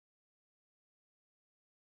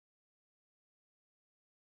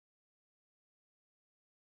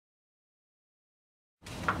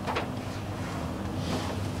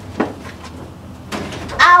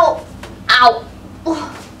Ow!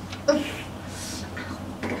 Oh.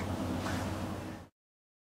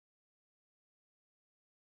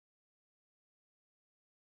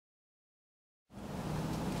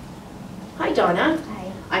 Hi, Donna.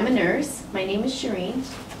 Hi. I'm a nurse. My name is Shireen.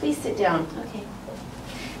 Please sit down. Okay.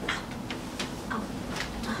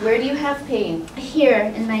 Where do you have pain?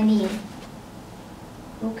 Here, in my knee.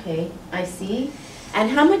 Okay, I see. And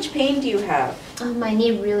how much pain do you have? Oh, my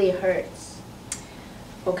knee really hurts.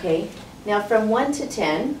 Okay. Now from 1 to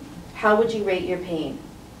 10, how would you rate your pain?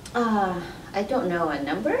 I don't know a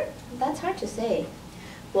number? That's hard to say.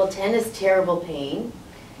 Well, 10 is terrible pain.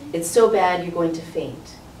 It's so bad you're going to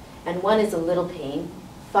faint. And 1 is a little pain.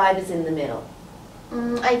 5 is in the middle.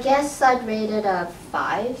 I guess I'd rate it a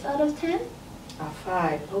 5 out of 10. A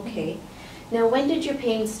 5, okay. Now when did your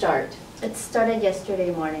pain start? It started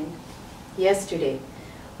yesterday morning. Yesterday.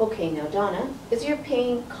 Okay, now Donna, is your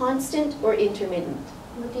pain constant or intermittent?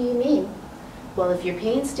 What do you mean? Well, if your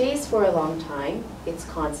pain stays for a long time, it's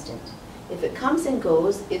constant. If it comes and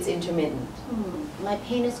goes, it's intermittent. My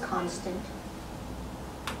pain is constant.